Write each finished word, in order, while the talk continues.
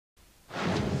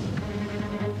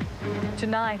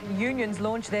Tonight, unions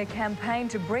launch their campaign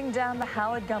to bring down the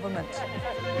Howard government.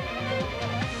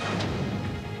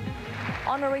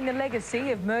 Honouring the legacy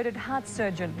of murdered heart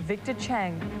surgeon Victor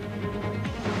Chang.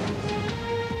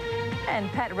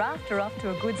 And Pat Rafter off to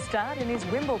a good start in his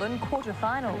Wimbledon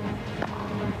quarter-final.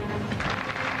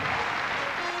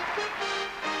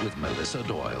 With Melissa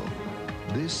Doyle.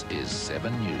 This is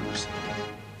 7 News.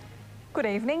 Good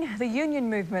evening. The union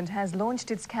movement has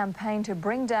launched its campaign to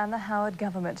bring down the Howard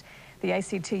government. The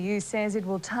ACTU says it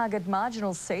will target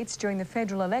marginal seats during the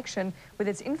federal election, with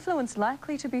its influence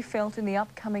likely to be felt in the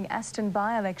upcoming Aston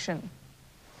by-election.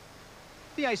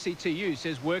 The ACTU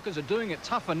says workers are doing it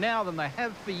tougher now than they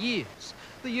have for years.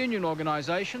 The union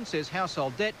organisation says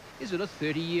household debt is at a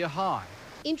 30-year high.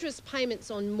 Interest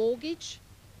payments on mortgage,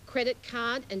 credit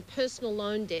card and personal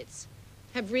loan debts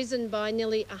have risen by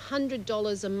nearly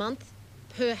 $100 a month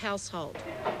per household.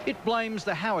 It blames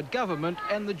the Howard government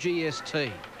and the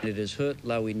GST. It has hurt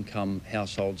low-income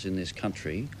households in this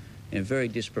country in a very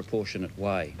disproportionate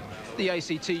way. The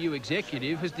ACTU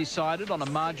executive has decided on a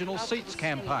marginal seats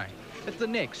campaign at the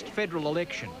next federal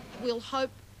election. We'll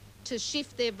hope to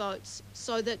shift their votes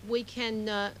so that we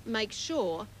can make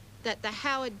sure that the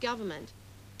Howard government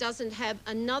doesn't have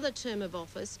another term of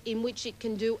office in which it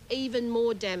can do even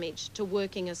more damage to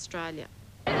working Australia.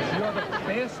 You are the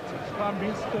best Prime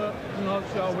Minister in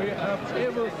Australia we have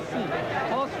ever seen.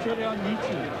 Australia needs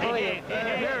you. Oh,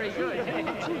 yeah. Very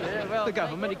good. The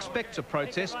government expects a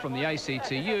protest from the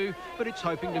ACTU, but it's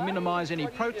hoping to minimise any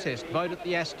protest vote at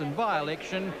the Aston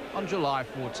by-election on July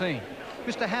 14.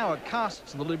 Mr Howard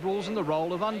casts the Liberals in the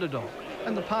role of underdog,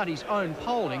 and the party's own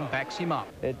polling backs him up.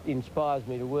 It inspires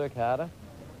me to work harder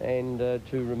and to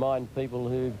remind people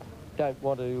who don't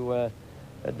want to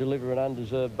deliver an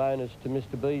undeserved bonus to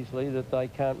Mr Beazley that they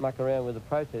can't muck around with a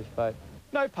protest vote.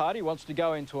 No party wants to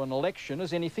go into an election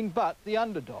as anything but the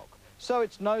underdog, so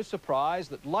it's no surprise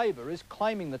that Labor is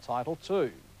claiming the title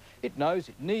too. It knows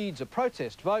it needs a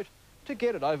protest vote to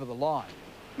get it over the line.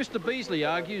 Mr Beazley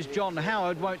argues John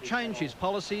Howard won't change his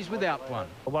policies without one.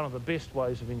 One of the best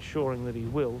ways of ensuring that he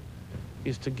will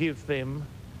is to give them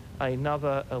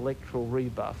another electoral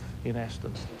rebuff in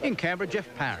Aston. In Canberra, Jeff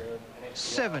Parry,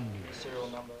 7 News.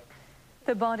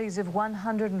 The bodies of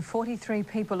 143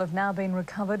 people have now been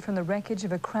recovered from the wreckage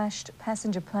of a crashed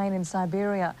passenger plane in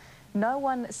Siberia. No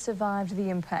one survived the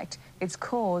impact. Its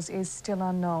cause is still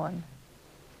unknown.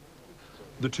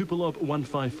 The Tupolev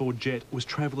 154 jet was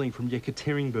travelling from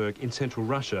Yekaterinburg in central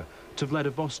Russia to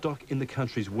Vladivostok in the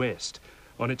country's west.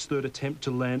 On its third attempt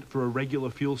to land for a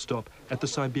regular fuel stop at the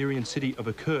Siberian city of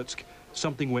Irkutsk,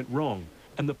 something went wrong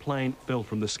and the plane fell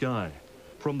from the sky.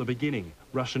 From the beginning,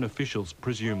 Russian officials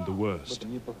presumed the worst.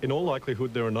 In all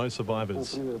likelihood, there are no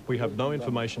survivors. We have no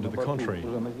information to the contrary.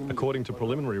 According to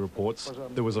preliminary reports,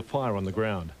 there was a fire on the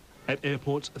ground. At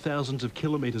airports thousands of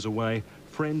kilometres away,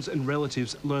 friends and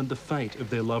relatives learned the fate of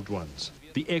their loved ones.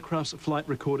 The aircraft's flight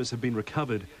recorders have been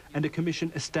recovered and a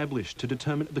commission established to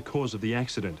determine the cause of the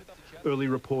accident. Early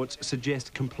reports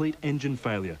suggest complete engine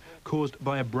failure caused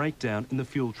by a breakdown in the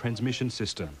fuel transmission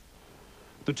system.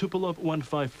 The Tupolev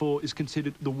 154 is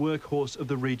considered the workhorse of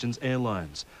the region's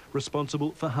airlines,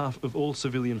 responsible for half of all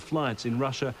civilian flights in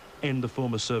Russia and the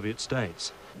former Soviet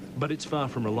states. But it's far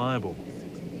from reliable.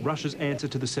 Russia's answer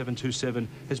to the 727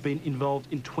 has been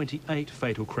involved in 28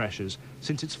 fatal crashes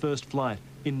since its first flight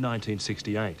in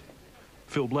 1968.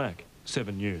 Phil Black,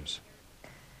 7 News.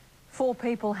 4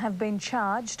 people have been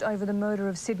charged over the murder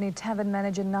of Sydney tavern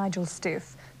manager Nigel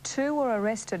Stiff. 2 were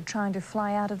arrested trying to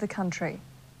fly out of the country.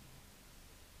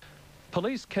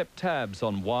 Police kept tabs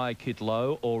on Y. Kit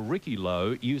Lowe or Ricky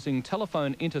Lowe using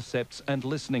telephone intercepts and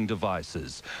listening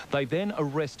devices. They then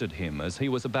arrested him as he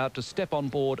was about to step on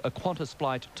board a Qantas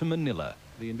flight to Manila.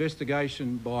 The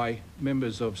investigation by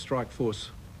members of Strike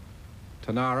Force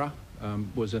Tanara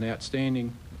was an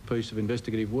outstanding piece of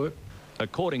investigative work.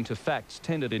 According to facts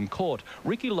tendered in court,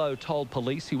 Ricky Lowe told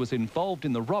police he was involved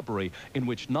in the robbery in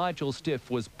which Nigel Stiff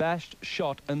was bashed,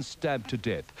 shot and stabbed to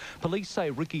death. Police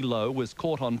say Ricky Lowe was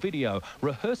caught on video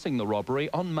rehearsing the robbery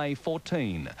on May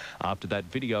 14. After that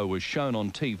video was shown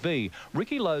on TV,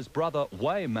 Ricky Lowe's brother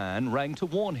Wei Man rang to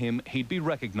warn him he'd be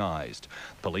recognised.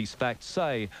 Police facts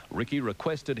say Ricky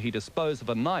requested he dispose of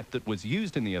a knife that was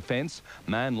used in the offence.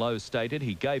 Man Lowe stated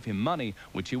he gave him money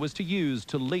which he was to use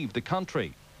to leave the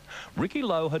country. Ricky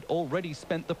Lowe had already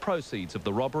spent the proceeds of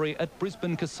the robbery at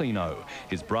Brisbane Casino.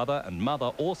 His brother and mother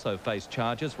also face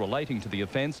charges relating to the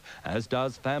offence, as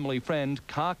does family friend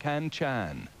Karkan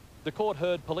Chan. The court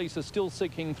heard police are still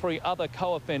seeking 3 other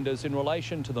co-offenders in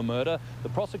relation to the murder. The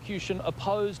prosecution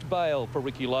opposed bail for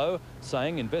Ricky Lowe,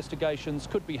 saying investigations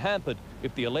could be hampered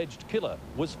if the alleged killer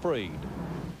was freed.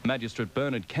 Magistrate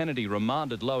Bernard Kennedy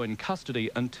remanded Lowe in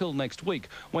custody until next week,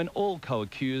 when all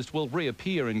co-accused will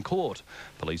reappear in court.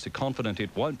 Police are confident it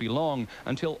won't be long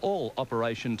until all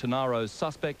Operation Tenaro's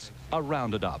suspects are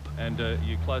rounded up. And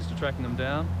you close to tracking them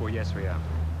down? Well, yes, we are.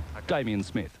 Okay. Damien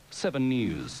Smith, 7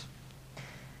 News.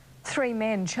 3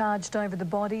 men charged over the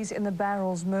bodies in the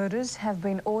Barrels murders have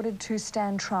been ordered to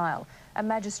stand trial. A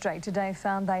magistrate today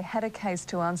found they had a case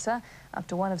to answer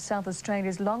after one of South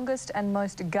Australia's longest and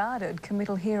most guarded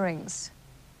committal hearings.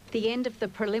 The end of the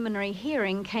preliminary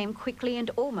hearing came quickly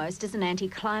and almost as an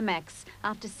anticlimax.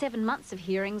 After 7 months of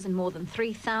hearings and more than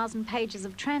 3,000 pages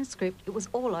of transcript, it was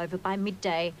all over by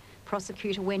midday.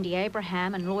 Prosecutor Wendy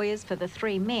Abraham and lawyers for the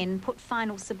 3 men put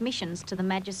final submissions to the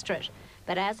magistrate.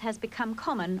 But as has become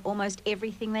common, almost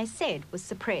everything they said was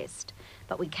suppressed.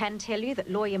 But we can tell you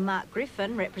that lawyer Mark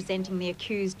Griffin, representing the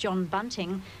accused John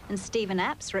Bunting, and Stephen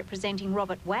Apps, representing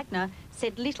Robert Wagner,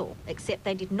 said little, except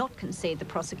they did not concede the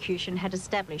prosecution had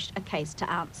established a case to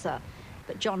answer.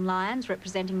 But John Lyons,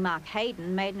 representing Mark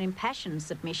Hayden, made an impassioned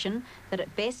submission that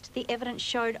at best the evidence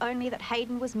showed only that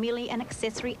Hayden was merely an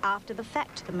accessory after the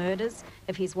fact to the murders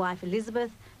of his wife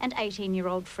Elizabeth and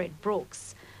 18-year-old Fred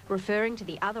Brooks. Referring to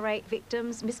the other 8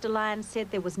 victims, Mr Lyons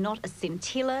said there was not a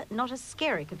scintilla, not a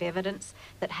skerrick of evidence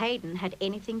that Hayden had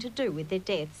anything to do with their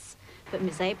deaths. But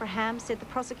Ms Abraham said the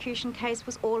prosecution case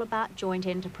was all about joint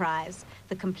enterprise,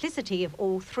 the complicity of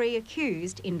all 3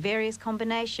 accused in various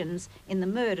combinations in the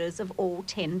murders of all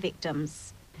 10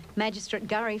 victims. Magistrate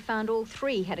Gurry found all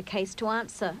 3 had a case to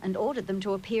answer and ordered them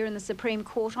to appear in the Supreme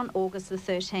Court on August the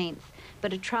 13th.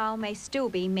 But a trial may still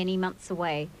be many months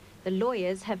away. The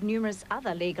lawyers have numerous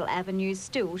other legal avenues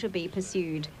still to be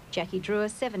pursued. Jackie Drewer,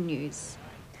 7 News.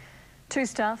 2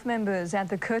 staff members at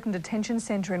the Curtin Detention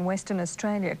Centre in Western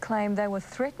Australia claim they were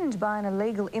threatened by an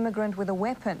illegal immigrant with a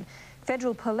weapon.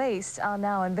 Federal police are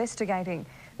now investigating.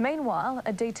 Meanwhile,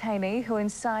 a detainee who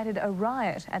incited a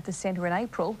riot at the centre in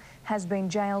April has been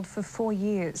jailed for 4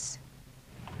 years.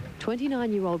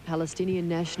 29-year-old Palestinian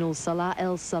national Salah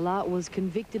el-Salah was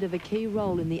convicted of a key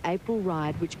role in the April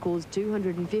riot which caused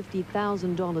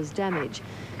 $250,000 damage.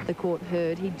 The court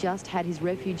heard he'd just had his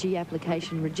refugee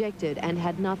application rejected and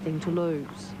had nothing to lose.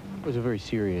 It was a very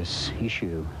serious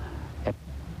issue at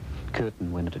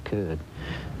Curtin when it occurred.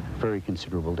 Very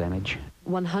considerable damage.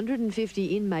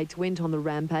 150 inmates went on the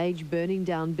rampage, burning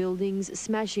down buildings,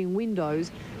 smashing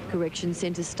windows. Correction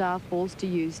Centre staff forced to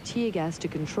use tear gas to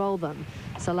control them.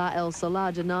 Salah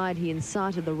el-Salah denied he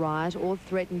incited the riot or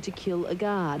threatened to kill a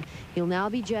guard. He'll now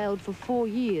be jailed for 4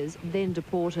 years, then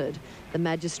deported. The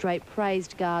magistrate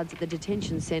praised guards at the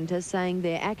detention centre, saying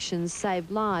their actions saved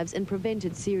lives and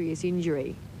prevented serious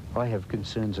injury. I have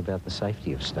concerns about the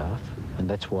safety of staff, and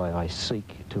that's why I seek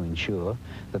to ensure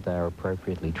that they are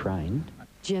appropriately trained.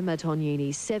 Gemma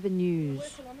Tognini, 7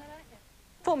 News.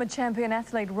 Former champion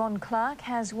athlete Ron Clark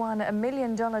has won $1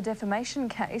 million defamation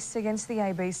case against the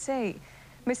ABC.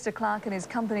 Mr Clark and his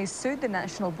company sued the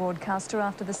national broadcaster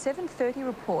after the 7:30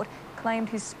 report claimed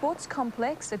his sports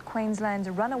complex at Queensland's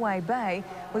Runaway Bay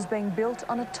was being built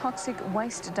on a toxic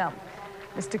waste dump.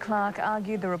 Mr Clark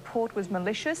argued the report was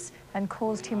malicious and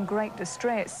caused him great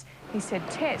distress. He said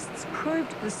tests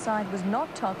proved the site was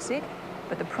not toxic,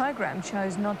 but the program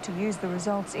chose not to use the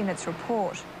results in its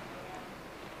report.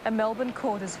 A Melbourne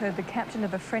court has heard the captain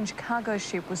of a French cargo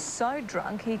ship was so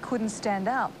drunk he couldn't stand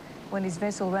up when his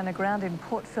vessel ran aground in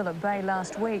Port Phillip Bay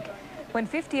last week. When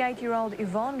 58-year-old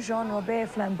Yvonne Jean-Robert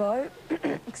Flambeau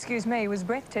was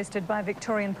breath tested by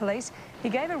Victorian police, he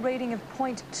gave a reading of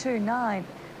 .29.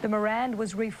 The Morand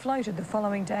was refloated the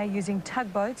following day using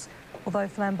tugboats, although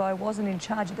Flambeau wasn't in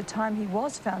charge at the time. He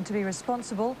was found to be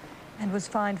responsible and was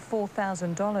fined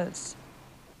 $4,000.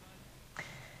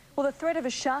 Well, the threat of a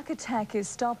shark attack is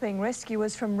stopping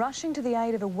rescuers from rushing to the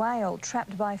aid of a whale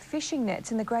trapped by fishing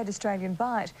nets in the Great Australian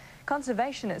Bight.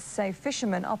 Conservationists say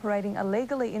fishermen operating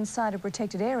illegally inside a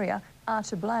protected area are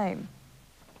to blame.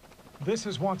 This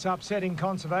is what's upsetting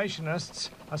conservationists,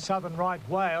 a southern right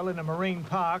whale in a marine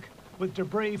park with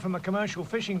debris from a commercial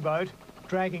fishing boat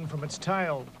dragging from its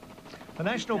tail. The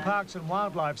National Parks and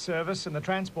Wildlife Service and the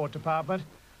Transport Department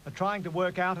are trying to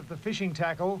work out if the fishing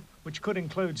tackle, which could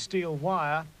include steel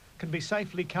wire, can be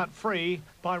safely cut free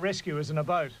by rescuers in a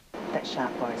boat. That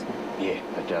shark worries me.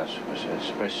 Yeah, it does,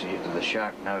 especially if the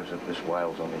shark knows that this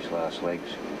whale's on his last legs.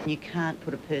 You can't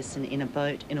put a person in a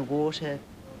boat in a water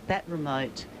that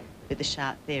remote with the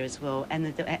shark there as well,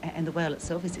 and the whale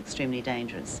itself is extremely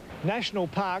dangerous. National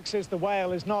Park says the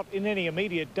whale is not in any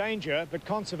immediate danger, but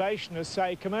conservationists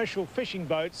say commercial fishing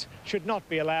boats should not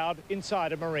be allowed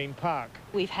inside a marine park.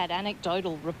 We've had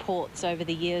anecdotal reports over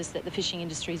the years that the fishing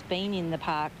industry's been in the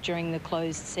park during the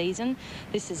closed season.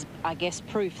 This is, I guess,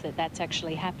 proof that that's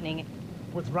actually happening.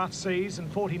 With rough seas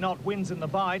and 40-knot winds in the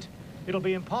Bight, it'll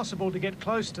be impossible to get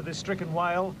close to this stricken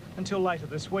whale until later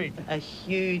this week. A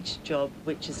huge job,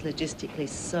 which is logistically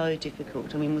so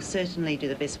difficult. I mean, we'll certainly do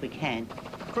the best we can.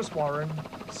 Chris Warren,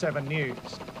 7 News.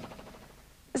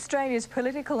 Australia's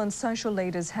political and social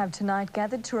leaders have tonight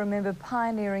gathered to remember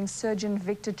pioneering surgeon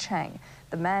Victor Chang,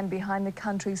 the man behind the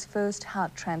country's first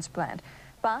heart transplant.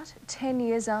 But 10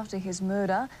 years after his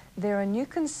murder, there are new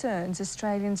concerns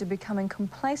Australians are becoming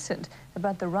complacent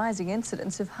about the rising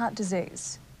incidence of heart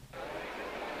disease.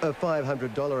 A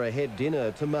 $500 a head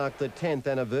dinner to mark the 10th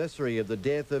anniversary of the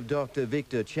death of Dr.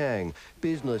 Victor Chang.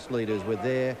 Business leaders were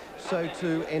there, so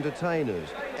too entertainers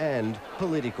and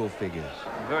political figures.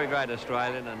 A very great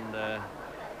Australian and a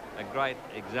great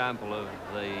example of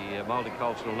the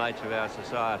multicultural nature of our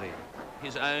society.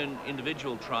 His own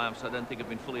individual triumphs I don't think have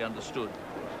been fully understood.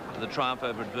 The triumph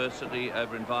over adversity,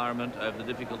 over environment, over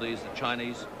the difficulties that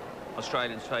Chinese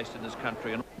Australians faced in this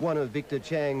country. One of Victor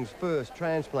Chang's first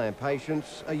transplant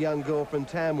patients, a young girl from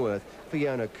Tamworth,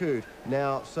 Fiona Coote,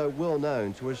 now so well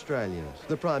known to Australians.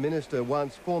 The Prime Minister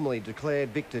once formally declared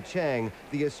Victor Chang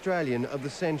the Australian of the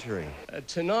century.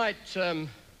 Tonight,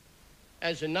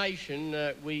 as a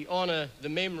nation, we honour the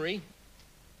memory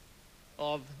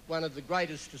of one of the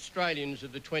greatest Australians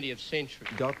of the 20th century.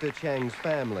 Dr. Chang's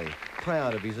family,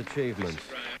 proud of his achievements.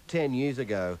 10 years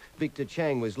ago, Victor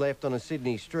Chang was left on a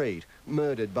Sydney street,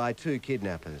 murdered by 2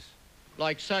 kidnappers.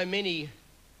 Like so many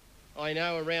I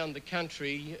know around the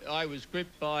country, I was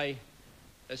gripped by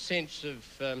a sense of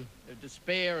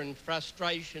despair and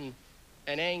frustration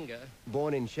and anger.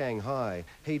 Born in Shanghai,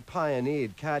 he'd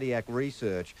pioneered cardiac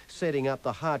research, setting up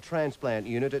the heart transplant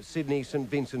unit at Sydney St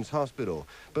Vincent's Hospital.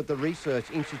 But the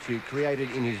research institute created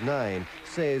in his name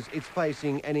says it's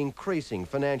facing an increasing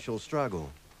financial struggle.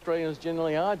 Australians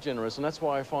generally are generous, and that's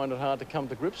why I find it hard to come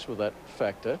to grips with that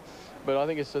factor. But I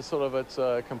think it's a sort of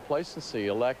a complacency,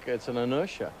 it's an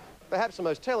inertia. Perhaps the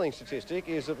most telling statistic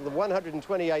is of the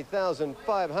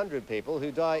 128,500 people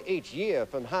who die each year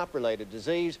from heart-related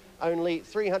disease, only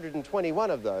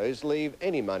 321 of those leave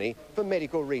any money for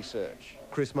medical research.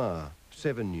 Chris Marr,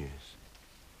 7 News.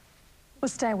 Well,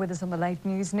 stay with us on the late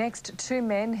news. Next, 2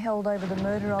 men held over the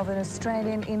murder of an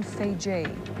Australian in Fiji.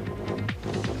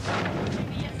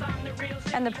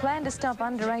 And the plan to stop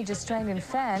underage Australian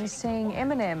fans seeing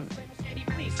Eminem.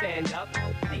 Please stand up,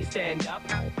 please stand up.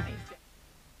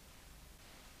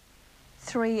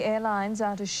 3 airlines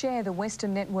are to share the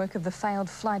Western network of the failed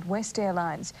Flight West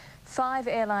Airlines. 5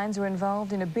 airlines are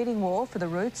involved in a bidding war for the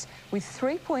routes, with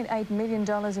 $3.8 million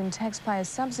in taxpayer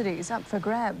subsidies up for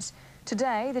grabs.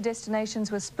 Today, the destinations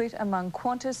were split among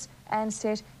Qantas,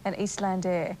 Ansett and Eastland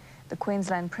Air. The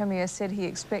Queensland Premier said he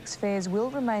expects fares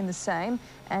will remain the same,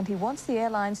 and he wants the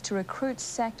airlines to recruit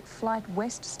sacked Flight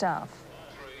West staff.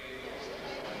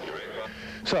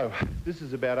 So, this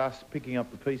is about us picking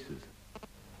up the pieces.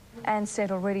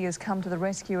 Ansett already has come to the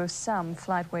rescue of some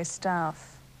Flight West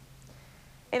staff.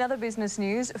 In other business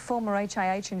news, former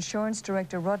HIH Insurance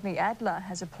Director Rodney Adler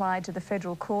has applied to the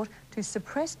federal court to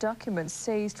suppress documents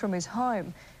seized from his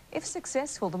home. If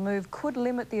successful, the move could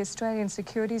limit the Australian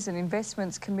Securities and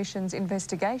Investments Commission's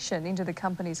investigation into the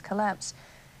company's collapse.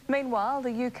 Meanwhile,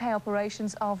 the UK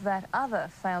operations of that other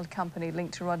failed company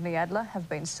linked to Rodney Adler have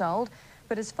been sold.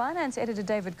 But as finance editor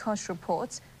David Koch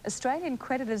reports, Australian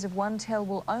creditors of OneTel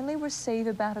will only receive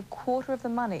about a quarter of the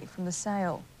money from the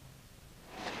sale.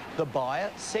 The buyer,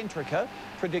 Centrica,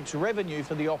 predicts revenue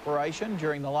for the operation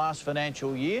during the last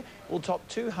financial year will top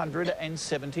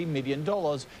 $270 million.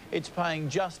 It's paying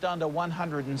just under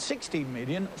 $160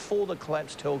 million for the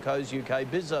collapsed telco's UK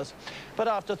business. But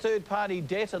after third-party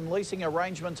debt and leasing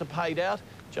arrangements are paid out,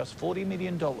 just $40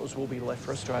 million will be left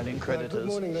for Australian creditors. Good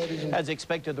morning, ladies and... As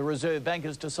expected, the Reserve Bank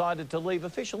has decided to leave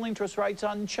official interest rates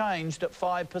unchanged at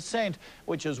 5%,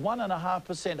 which is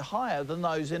 1.5% higher than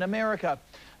those in America.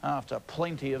 After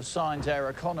plenty of signs our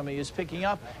economy is picking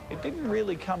up, it didn't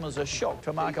really come as a shock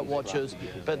to market watchers,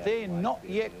 but they're not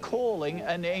yet calling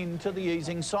an end to the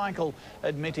easing cycle,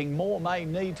 admitting more may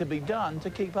need to be done to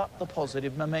keep up the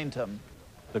positive momentum.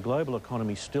 The global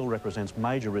economy still represents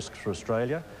major risks for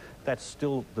Australia. That's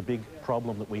still the big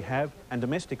problem that we have. And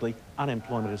domestically,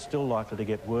 unemployment is still likely to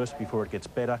get worse before it gets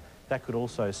better. That could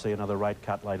also see another rate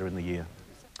cut later in the year.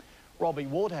 Robbie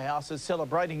Waterhouse is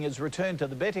celebrating his return to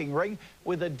the betting ring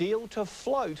with a deal to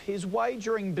float his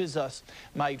wagering business.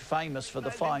 Made famous for the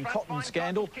fine cotton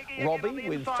scandal, Robbie,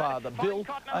 with father Bill,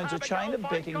 owns a chain of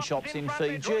betting shops in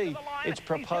Fiji. It's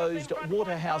proposed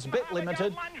Waterhouse Bet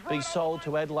Limited be sold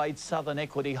to Adelaide Southern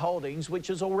Equity Holdings,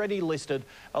 which is already listed.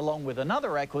 Along with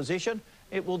another acquisition,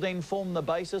 it will then form the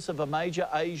basis of a major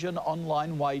Asian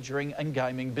online wagering and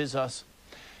gaming business.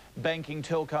 Banking,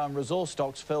 telco and resource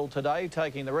stocks fell today,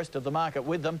 taking the rest of the market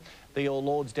with them. The All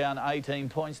Ords down 18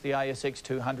 points, the ASX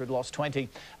 200 lost 20.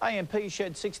 AMP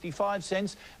shed 65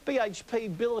 cents.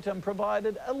 BHP Billiton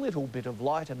provided a little bit of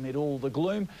light amid all the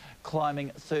gloom, climbing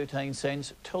 13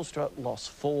 cents. Telstra lost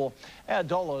 4. Our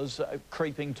dollars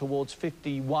creeping towards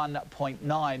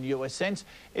 51.9 US cents.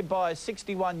 It buys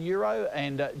 61 euro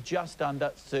and just under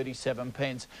 37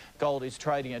 pence. Gold is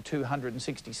trading at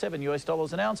 267 US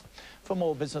dollars an ounce. For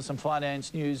more business and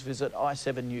finance news, visit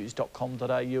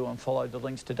i7news.com.au and follow the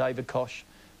links to David Kosh.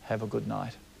 Have a good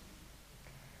night.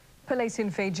 Police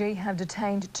in Fiji have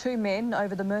detained 2 men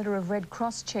over the murder of Red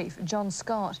Cross chief John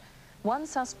Scott. One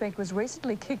suspect was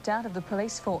recently kicked out of the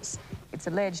police force. It's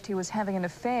alleged he was having an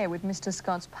affair with Mr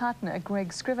Scott's partner,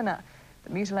 Greg Scrivener.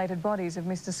 The mutilated bodies of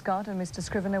Mr Scott and Mr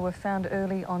Scrivener were found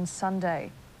early on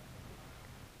Sunday.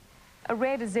 A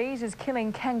rare disease is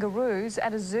killing kangaroos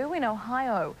at a zoo in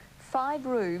Ohio. 5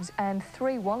 roos and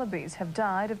 3 wallabies have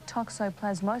died of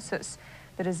toxoplasmosis.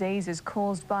 The disease is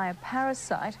caused by a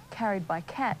parasite carried by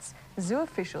cats. Zoo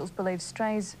officials believe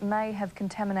strays may have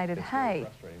contaminated hay.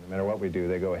 No matter what we do,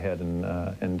 they go ahead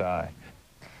and die.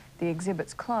 The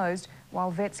exhibit's closed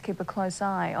while vets keep a close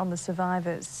eye on the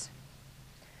survivors.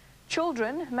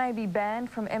 Children may be banned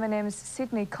from Eminem's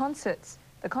Sydney concerts.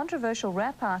 The controversial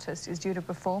rap artist is due to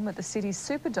perform at the city's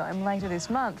Superdome later this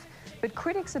month, but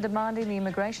critics are demanding the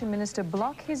immigration minister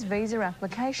block his visa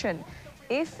application.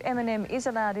 If Eminem is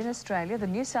allowed in Australia, the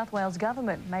New South Wales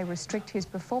government may restrict his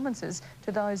performances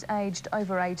to those aged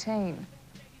over 18.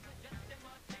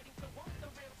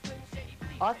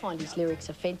 I find his lyrics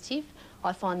offensive.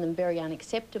 I find them very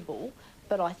unacceptable,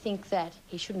 but I think that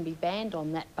he shouldn't be banned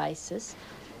on that basis.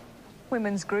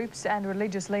 Women's groups and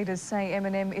religious leaders say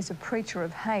Eminem is a preacher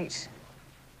of hate.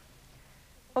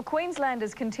 Well,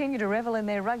 Queenslanders continue to revel in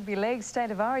their rugby league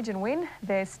State of Origin win.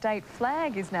 Their state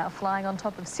flag is now flying on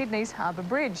top of Sydney's Harbour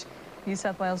Bridge. New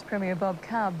South Wales Premier Bob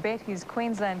Carr bet his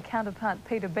Queensland counterpart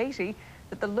Peter Beattie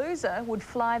that the loser would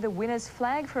fly the winner's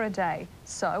flag for a day.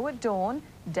 So at dawn,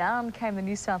 down came the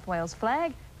New South Wales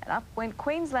flag and up went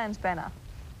Queensland's banner.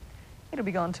 It'll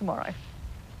be gone tomorrow.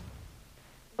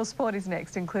 Well, sport is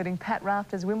next, including Pat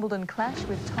Rafter's Wimbledon clash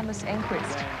with Thomas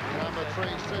Enquist. Number 3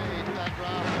 seed, Pat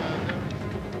Rafter.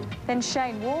 Then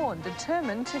Shane Warne,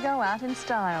 determined to go out in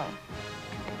style.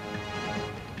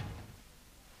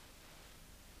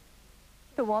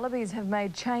 The Wallabies have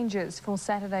made changes for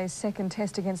Saturday's second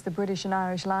test against the British and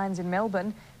Irish Lions in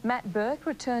Melbourne. Matt Burke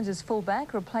returns as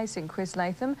fullback, replacing Chris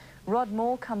Latham. Rod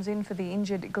Moore comes in for the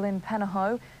injured Glenn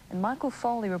Panaho, and Michael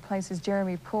Foley replaces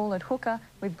Jeremy Paul at hooker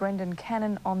with Brendan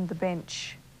Cannon on the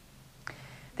bench.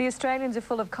 The Australians are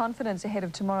full of confidence ahead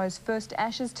of tomorrow's first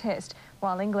Ashes test.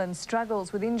 While England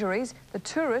struggles with injuries, the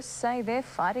tourists say they're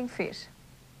fighting fit.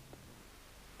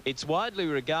 It's widely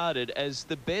regarded as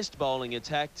the best bowling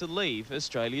attack to leave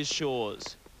Australia's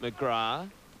shores. McGrath,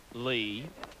 Lee,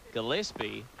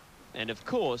 Gillespie, and of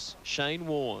course Shane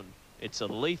Warne. It's a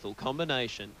lethal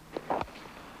combination.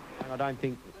 I don't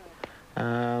think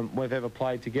we've ever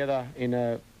played together in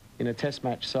a test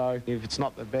match, so if it's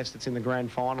not the best, it's in the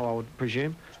grand final, I would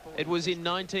presume. It was in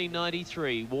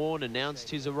 1993 Warne announced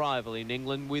his arrival in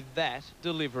England with that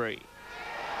delivery.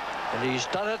 And he's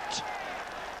done it.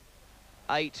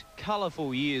 8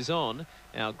 colourful years on,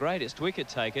 our greatest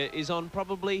wicket-taker is on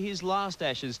probably his last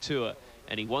Ashes tour,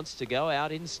 and he wants to go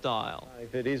out in style.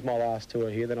 If it is my last tour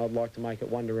here, then I'd like to make it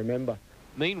one to remember.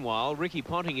 Meanwhile, Ricky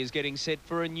Ponting is getting set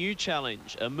for a new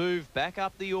challenge, a move back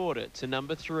up the order to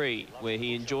number 3, where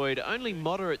he enjoyed only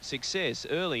moderate success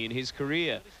early in his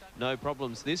career. No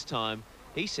problems this time.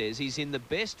 He says he's in the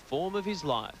best form of his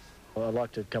life. Well, I'd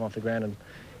like to come off the ground and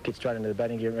get straight into the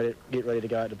batting, get ready to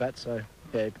go out to bat, so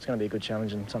yeah, it's going to be a good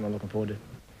challenge and something I'm looking forward to.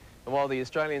 And while the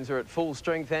Australians are at full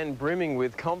strength and brimming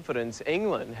with confidence,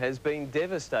 England has been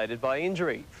devastated by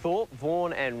injury. Thorpe,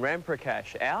 Vaughan and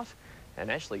Ramprakash out, and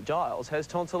Ashley Giles has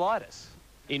tonsillitis.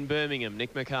 In Birmingham,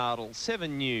 Nick McArdle,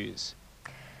 7 News.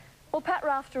 Well, Pat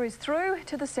Rafter is through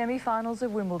to the semi-finals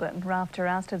of Wimbledon. Rafter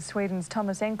ousted Sweden's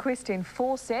Thomas Enquist in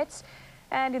 4 sets.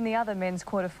 And in the other men's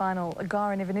quarter-final,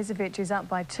 Goran Ivanisevic is up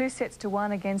by 2 sets to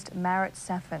 1 against Marat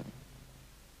Safin.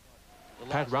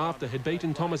 Pat Rafter had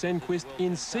beaten Thomas Enquist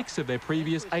in 6 of their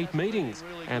previous 8 meetings,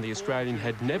 and the Australian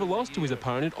had never lost to his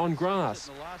opponent on grass.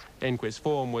 Enquist's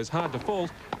form was hard to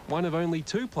fault, one of only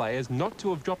 2 players not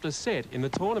to have dropped a set in the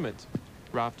tournament.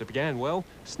 Rafter began well,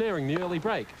 snaring the early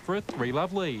break for a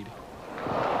 3-love lead.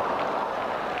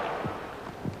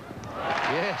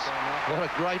 Yes, what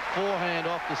a great forehand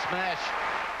off the smash.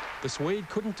 The Swede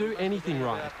couldn't do anything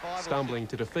right, stumbling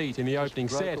to defeat in the opening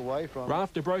set.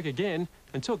 Rafter broke again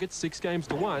and took it 6 games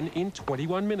to 1 in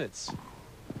 21 minutes.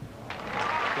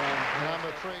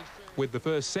 With the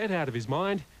first set out of his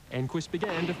mind, Enquist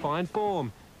began to find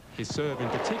form, his serve in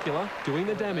particular doing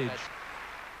the damage.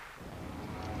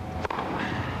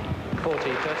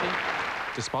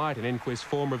 40-30. Despite an Enquist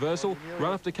form reversal,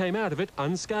 Rafter came out of it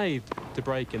unscathed to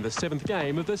break in the 7th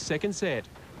game of the second set.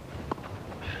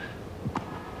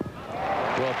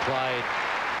 Well played.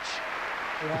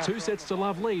 The 2 sets to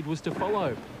love lead was to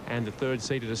follow, and the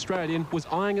 3rd-seeded Australian was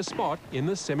eyeing a spot in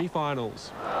the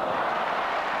semi-finals.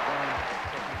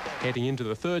 Heading into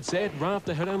the 3rd set,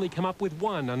 Rafter had only come up with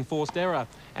 1 unforced error,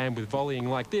 and with volleying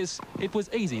like this, it was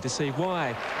easy to see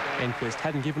why. Enquist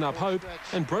hadn't given up hope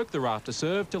and broke the Rafter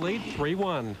serve to lead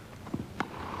 3-1.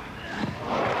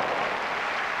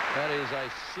 That is a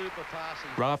super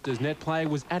passing. Rafter's net play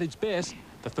was at its best.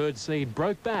 The 3rd seed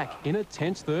broke back in a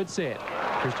tense 3rd set.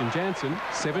 Christian Jansen,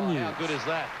 7 News. How good is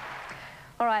that?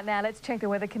 All right, now let's check the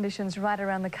weather conditions right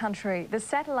around the country. The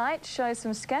satellite shows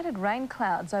some scattered rain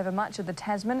clouds over much of the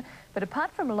Tasman, but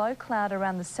apart from low cloud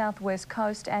around the southwest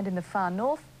coast and in the far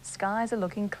north, skies are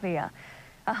looking clear.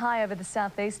 A high over the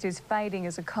southeast is fading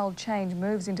as a cold change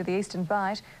moves into the eastern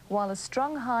bight, while a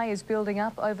strong high is building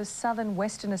up over southern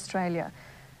Western Australia.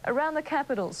 Around the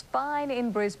capitals, fine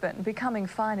in Brisbane, becoming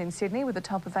fine in Sydney with a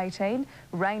top of 18,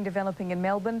 rain developing in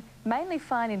Melbourne, mainly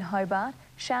fine in Hobart,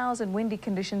 showers and windy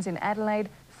conditions in Adelaide,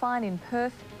 fine in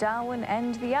Perth, Darwin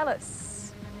and the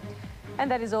Alice. And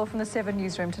that is all from the 7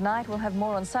 Newsroom tonight. We'll have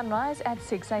more on Sunrise at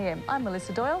 6 a.m. I'm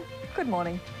Melissa Doyle. Good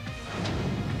morning.